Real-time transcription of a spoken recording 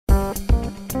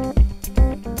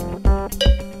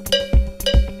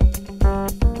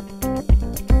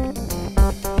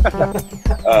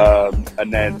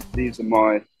and then these are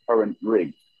my current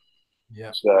rigs.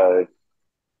 Yeah. So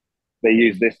they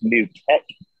use this new tech.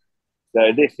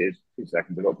 So this is 2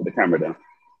 seconds. I got to put the camera down.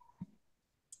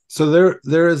 So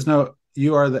there is no,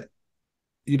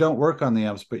 you don't work on the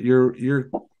amps, but you're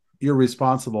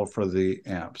responsible for the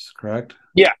amps, correct?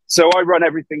 Yeah. So I run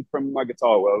everything from my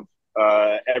guitar world.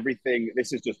 Everything.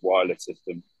 This is just wireless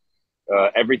system.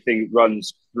 Everything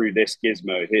runs through this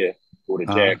gizmo here called a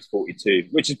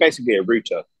JX42, which is basically a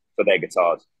router for their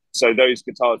guitars. So those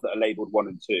guitars that are labeled 1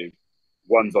 and 2,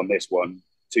 one's on this one,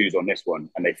 two's on this one,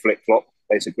 and they flip flop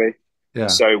basically. Yeah.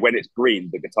 So when it's green,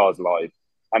 the guitar's live.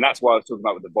 And that's why I was talking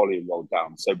about with the volume rolled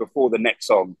down. So before the next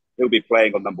song, he'll be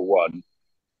playing on number 1.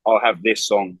 I'll have this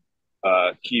song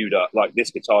queued up, like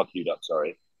this guitar queued up,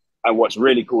 sorry. And what's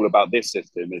really cool about this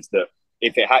system is that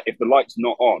if the light's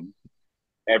not on,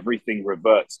 everything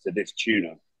reverts to this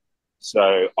tuner.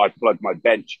 So I plug my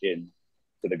bench in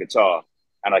to the guitar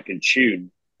and I can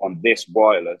tune on this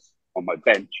wireless on my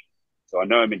bench. So I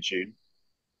know I'm in tune,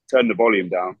 turn the volume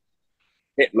down,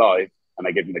 hit live, and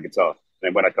I give them the guitar. And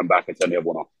then when I come back, I turn the other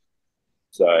one off.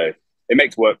 So it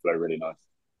makes workflow really nice.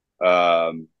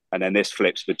 And then this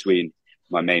flips between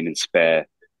my main and spare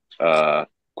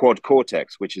quad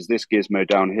cortex, which is this gizmo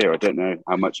down here. I don't know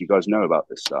how much you guys know about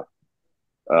this stuff.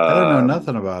 I don't know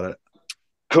nothing about it.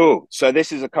 Cool. So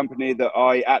this is a company that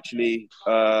I actually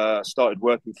started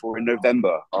working for in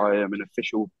November. I am an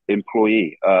official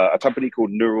employee. A company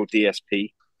called Neural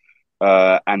DSP,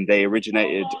 and they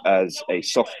originated as a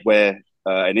software,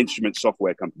 an instrument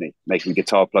software company making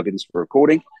guitar plugins for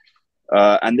recording.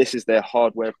 And this is their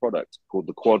hardware product called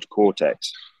the Quad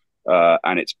Cortex,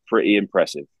 and it's pretty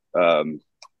impressive.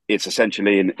 It's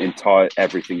essentially an entire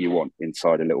everything you want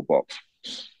inside a little box,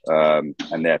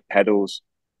 and their pedals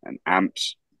and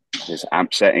amps. There's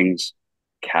amp settings,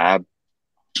 cab,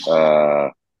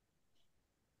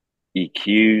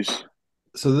 EQs.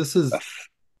 So this is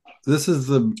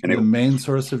the main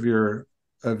source of your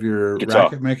guitar.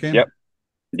 racket making?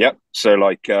 Yep. So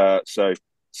like so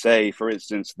say for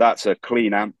instance that's a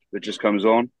clean amp that just comes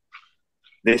on.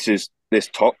 This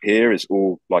top here is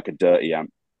all like a dirty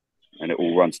amp, and it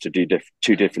all runs to do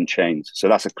two different chains. So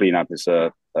that's a clean amp. It's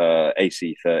a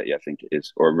AC30, I think it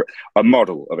is, or a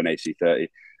model of an AC30.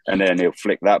 And then he'll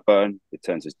flick that button. It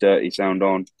turns his dirty sound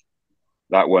on.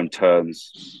 That one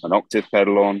turns an octave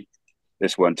pedal on.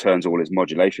 This one turns all his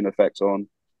modulation effects on.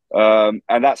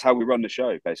 And that's how we run the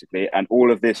show, basically. And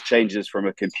all of this changes from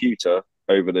a computer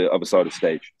over the other side of the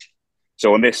stage.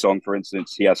 So on this song, for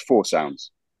instance, he has 4 sounds.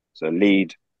 So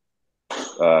lead,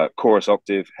 chorus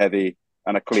octave, heavy,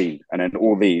 and a clean. And then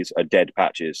all these are dead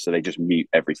patches. So they just mute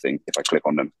everything. If I click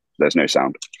on them, there's no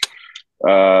sound.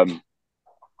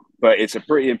 But it's a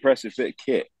pretty impressive bit of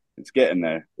kit. It's getting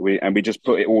there. We just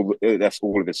put it all. That's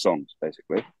all of his songs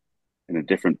basically in a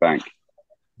different bank,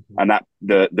 and that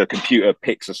the computer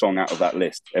picks a song out of that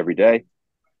list every day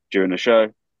during the show,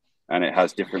 and it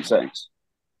has different settings.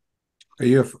 Are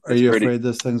you afraid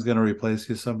this thing's going to replace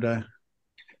you someday?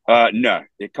 No,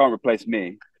 it can't replace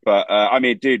me. But I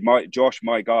mean, dude, Josh,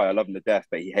 my guy, I love him to death,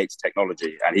 but he hates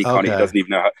technology, and he can't. Okay.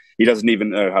 He doesn't even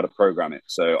know how to program it.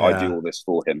 So I do all this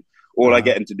for him. All I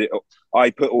get him to do,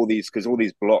 I put all these because all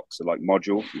these blocks are like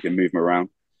module. You can move them around.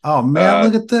 Oh man,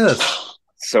 look at this!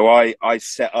 So I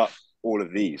set up all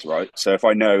of these, right? So if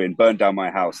I know in Burn Down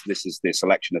My House, this is the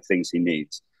selection of things he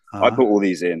needs. I put all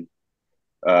these in,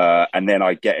 and then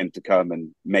I get him to come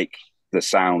and make the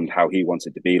sound how he wants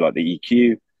it to be, like the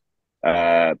EQ.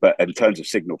 But in terms of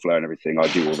signal flow and everything, I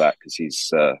do all that because he's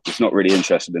not really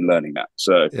interested in learning that.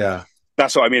 So yeah,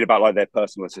 that's what I mean about like their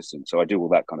personal assistant. So I do all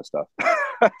that kind of stuff.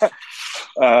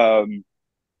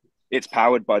 It's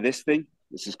powered by this thing.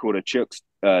 This is called a Chux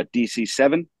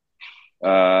DC7,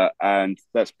 and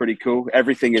that's pretty cool.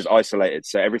 Everything is isolated,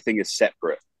 so everything is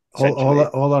separate.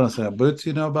 Hold on a second. Boots,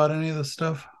 you know about any of this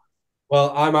stuff?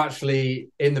 Well, I'm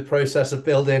actually in the process of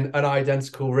building an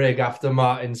identical rig after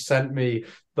Martyn sent me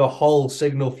the whole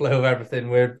signal flow of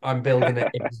everything. I'm building it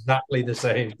exactly the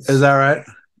same. Is that right?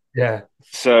 Yeah.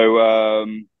 So all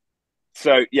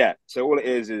it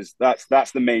is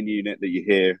that's the main unit that you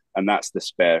hear, and that's the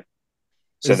spare.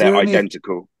 So they're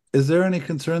identical. Is there any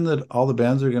concern that all the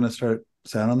bands are going to start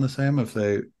sounding the same if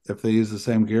they use the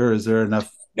same gear? Is there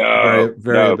enough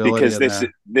variability? No, because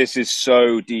this is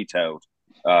so detailed.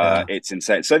 It's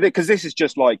insane. So because this is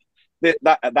just like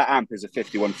that amp is a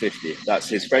 5150. That's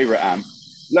his favorite amp.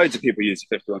 Loads of people use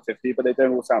a 5150, but they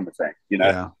don't all sound the same, you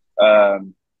know. Yeah.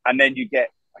 And then you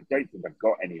get, I don't think I've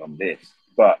got any on this,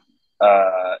 but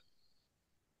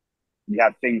you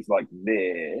have things like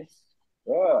this.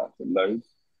 Loads.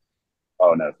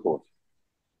 Oh no, of course.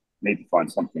 Need to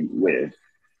find something with.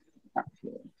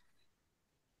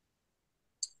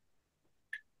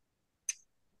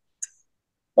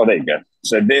 Oh, there you go.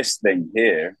 So this thing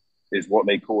here is what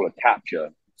they call a capture.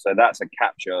 So that's a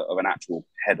capture of an actual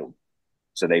pedal.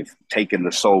 So they've taken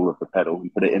the soul of the pedal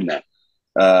and put it in there.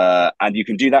 And you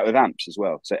can do that with amps as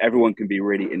well. So everyone can be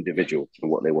really individual in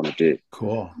what they want to do.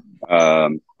 Cool.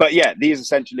 But yeah, these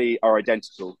essentially are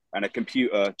identical, and a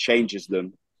computer changes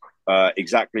them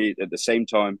exactly at the same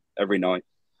time every night.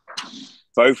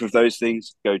 Both of those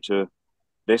things go to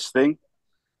this thing,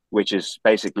 which is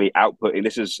basically outputting.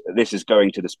 This is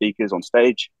going to the speakers on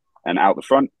stage and out the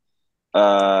front.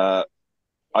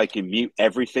 I can mute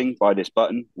everything by this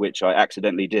button, which I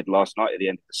accidentally did last night at the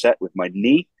end of the set with my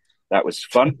knee. That was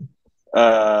fun.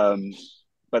 But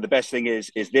the best thing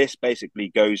is this basically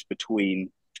goes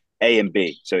between A and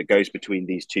B. So it goes between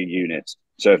these two units.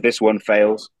 So if this one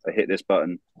fails, I hit this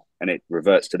button and it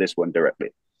reverts to this one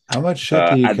directly. How much shit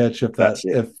do you catch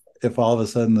if all of a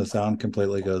sudden the sound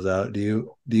completely goes out? Do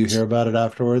you hear about it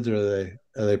afterwards, or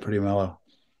are they pretty mellow?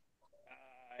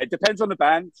 It depends on the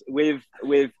band. With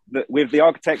the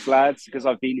Architects lads, because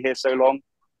I've been here so long,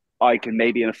 I can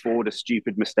maybe afford a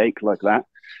stupid mistake like that.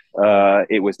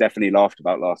 It was definitely laughed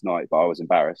about last night, but I was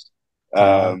embarrassed.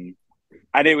 And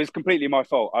it was completely my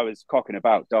fault. I was cocking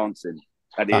about, dancing,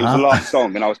 and it was the last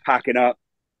song, and I was packing up,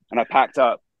 and I packed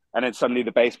up, and then suddenly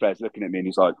the bass player's looking at me, and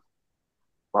he's like,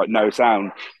 no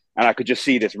sound. And I could just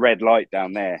see this red light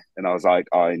down there, and I was like,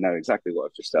 I know exactly what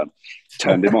I've just done.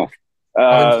 Turned him off.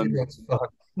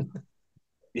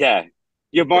 Yeah,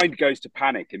 your mind goes to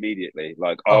panic immediately,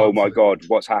 like, oh my God,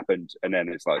 what's happened? And then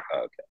it's like, oh, okay.